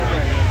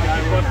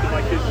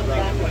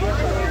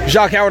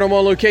Jacque Howard, I'm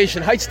on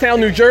location, Hightstown,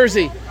 New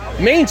Jersey,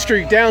 Main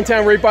Street,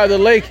 downtown, right by the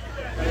lake.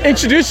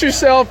 Introduce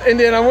yourself, and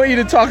then I want you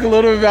to talk a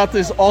little bit about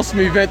this awesome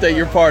event that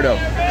you're part of.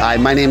 Hi,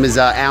 my name is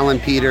Alan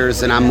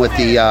Peters, and I'm with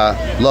the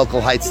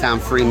local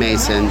Hightstown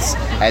Freemasons.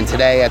 And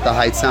today at the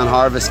Hightstown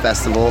Harvest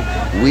Festival,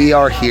 we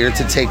are here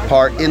to take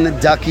part in the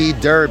Ducky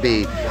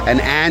Derby, an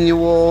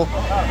annual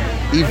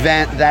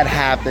event that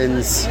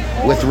happens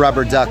with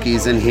rubber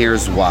duckies, and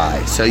here's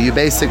why. So you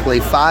basically,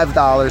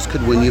 $5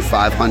 could win you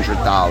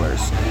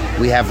 $500.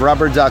 We have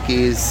rubber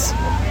duckies,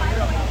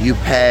 you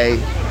pay,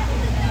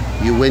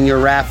 you win your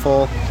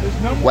raffle.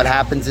 What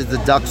happens is the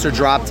ducks are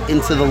dropped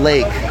into the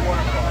lake.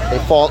 They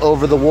fall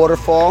over the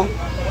waterfall,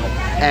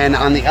 and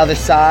on the other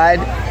side,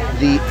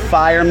 the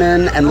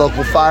firemen and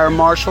local fire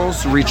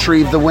marshals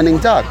retrieve the winning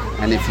duck.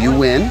 And if you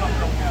win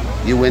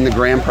the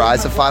grand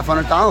prize of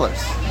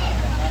 $500.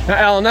 Now,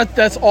 Alan,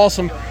 that's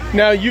awesome.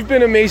 Now, you've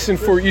been a Mason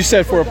for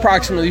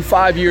approximately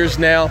 5 years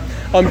now.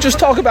 Just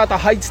talk about the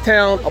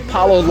Hightstown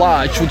Apollo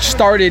Lodge, which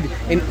started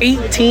in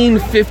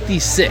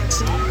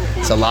 1856.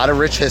 It's a lot of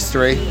rich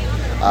history.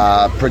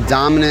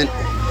 Predominant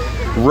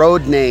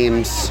road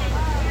names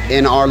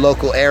in our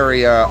local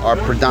area are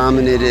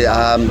predominant,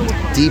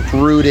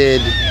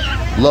 deep-rooted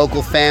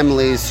local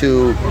families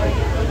who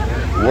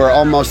were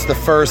almost the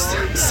first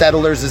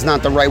settlers, is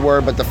not the right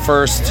word, but the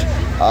first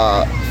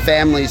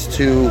families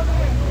to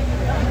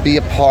be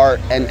a part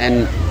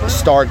and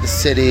start the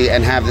city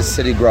and have the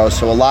city grow.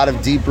 So a lot of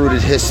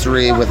deep-rooted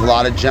history with a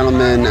lot of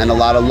gentlemen and a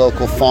lot of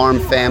local farm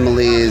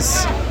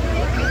families.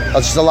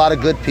 It's just a lot of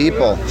good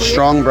people,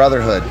 strong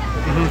brotherhood.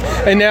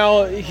 Mm-hmm. And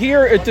now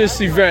here at this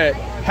event,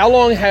 how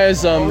long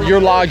has your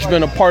lodge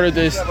been a part of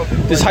this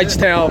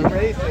Hightstown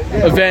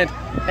event?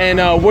 And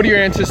what are you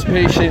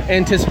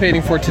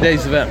anticipating for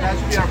today's event?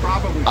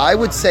 I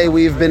would say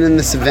we've been in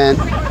this event,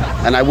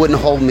 and I wouldn't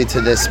hold me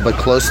to this, but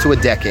close to a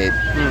decade.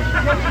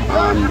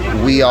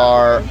 We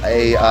are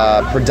a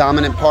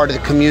predominant part of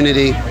the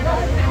community,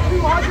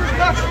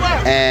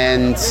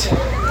 and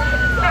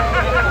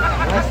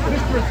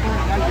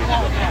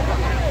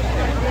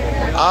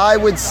I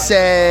would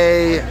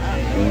say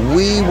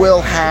we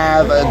will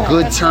have a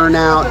good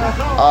turnout.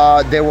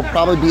 There will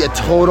probably be a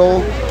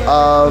total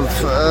of,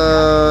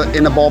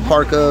 in the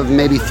ballpark of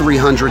maybe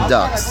 300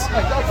 ducks.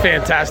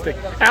 Fantastic.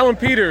 Alan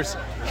Peters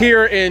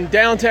here in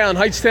downtown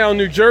Hightstown,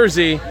 New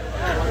Jersey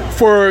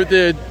for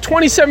the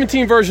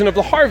 2017 version of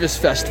the Harvest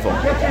Festival.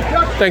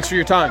 Thanks for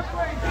your time.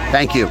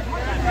 Thank you.